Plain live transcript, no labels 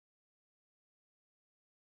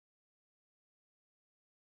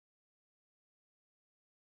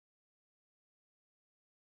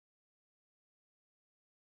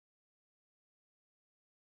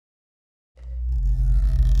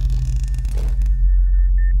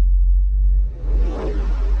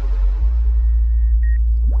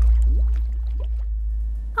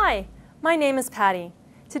My name is Patty.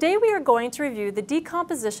 Today we are going to review the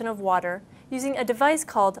decomposition of water using a device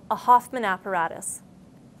called a Hoffman apparatus.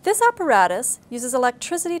 This apparatus uses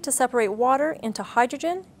electricity to separate water into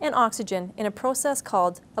hydrogen and oxygen in a process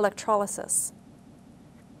called electrolysis.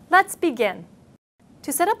 Let's begin.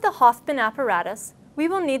 To set up the Hoffman apparatus, we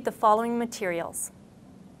will need the following materials: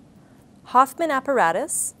 Hoffman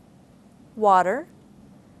apparatus, water,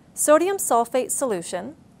 sodium sulfate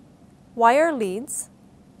solution, wire leads,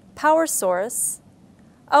 power source,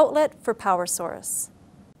 outlet for power source.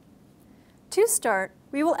 To start,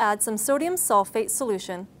 we will add some sodium sulfate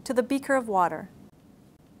solution to the beaker of water.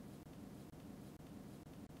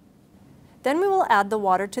 Then we will add the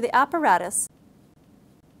water to the apparatus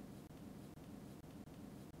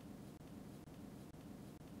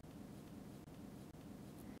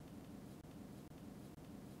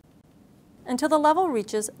until the level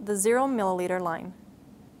reaches the 0 milliliter line.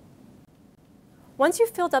 Once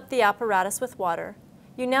you've filled up the apparatus with water,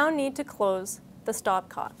 you now need to close the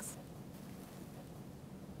stopcocks.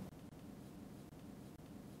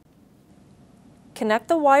 Connect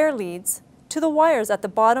the wire leads to the wires at the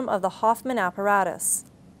bottom of the Hoffman apparatus.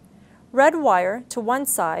 Red wire to one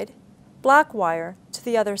side, black wire to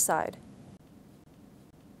the other side.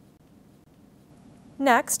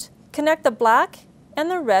 Next, connect the black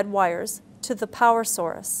and the red wires to the power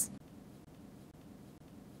source.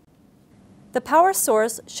 The power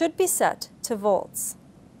source should be set to volts.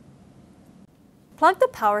 Plug the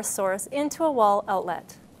power source into a wall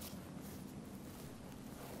outlet.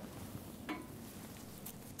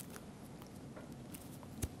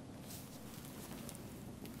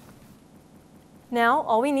 Now,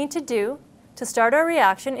 all we need to do to start our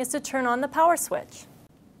reaction is to turn on the power switch.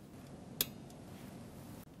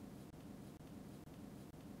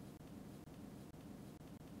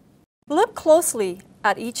 Look closely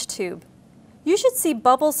at each tube. You should see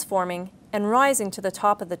bubbles forming and rising to the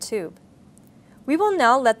top of the tube. We will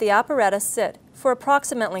now let the apparatus sit for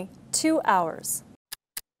approximately 2 hours.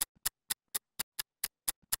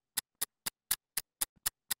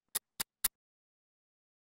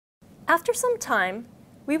 After some time,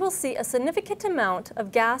 we will see a significant amount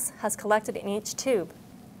of gas has collected in each tube.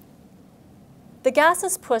 The gas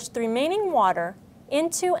has pushed the remaining water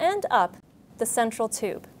into and up the central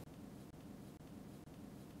tube.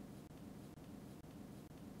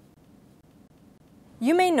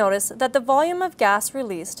 You may notice that the volume of gas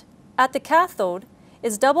released at the cathode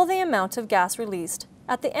is double the amount of gas released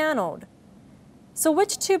at the anode. So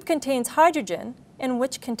which tube contains hydrogen and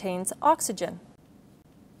which contains oxygen?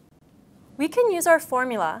 We can use our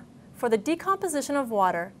formula for the decomposition of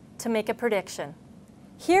water to make a prediction.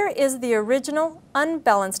 Here is the original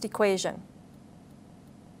unbalanced equation.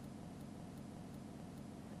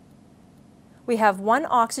 We have 1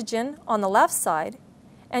 oxygen on the left side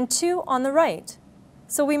and 2 on the right.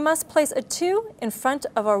 So we must place a 2 in front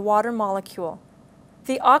of our water molecule.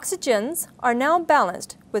 The oxygens are now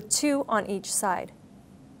balanced with 2 on each side.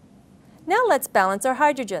 Now let's balance our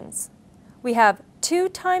hydrogens. We have 2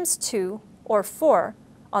 times 2, or 4,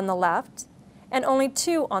 on the left, and only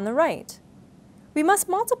 2 on the right. We must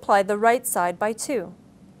multiply the right side by 2.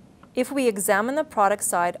 If we examine the product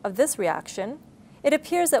side of this reaction, it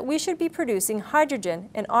appears that we should be producing hydrogen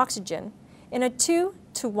and oxygen in a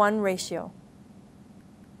 2:1 ratio.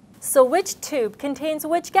 So which tube contains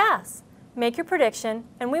which gas? Make your prediction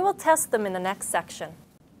and we will test them in the next section.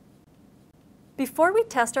 Before we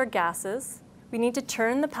test our gases, we need to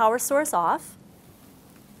turn the power source off.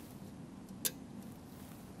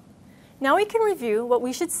 Now we can review what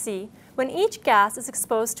we should see when each gas is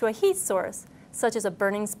exposed to a heat source, such as a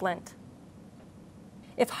burning splint.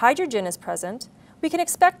 If hydrogen is present, we can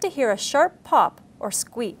expect to hear a sharp pop or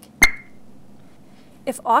squeak.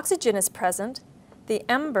 If oxygen is present, the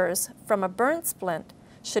embers from a burnt splint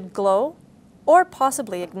should glow or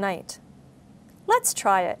possibly ignite. Let's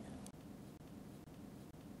try it.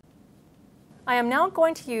 I am now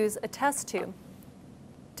going to use a test tube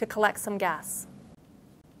to collect some gas.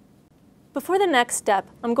 Before the next step,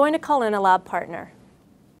 I'm going to call in a lab partner.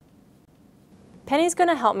 Penny's going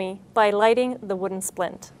to help me by lighting the wooden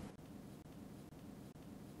splint.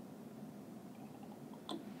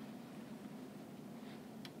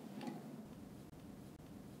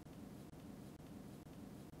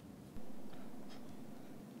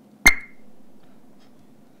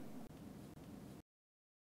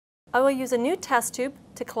 I will use a new test tube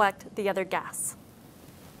to collect the other gas.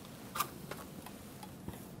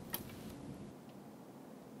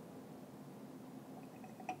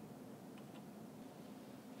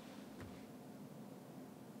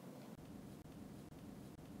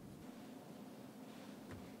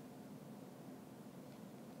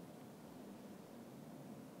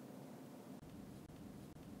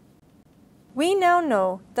 We now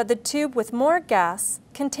know that the tube with more gas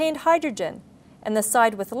contained hydrogen and the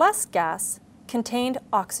side with less gas contained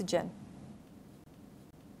oxygen.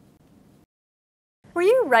 Were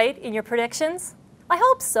you right in your predictions? I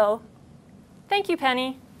hope so. Thank you,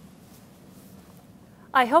 Penny.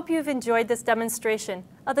 I hope you've enjoyed this demonstration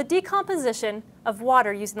of the decomposition of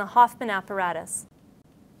water using the Hoffman apparatus.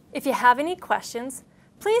 If you have any questions,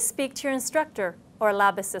 please speak to your instructor or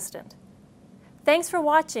lab assistant. Thanks for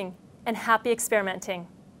watching and happy experimenting.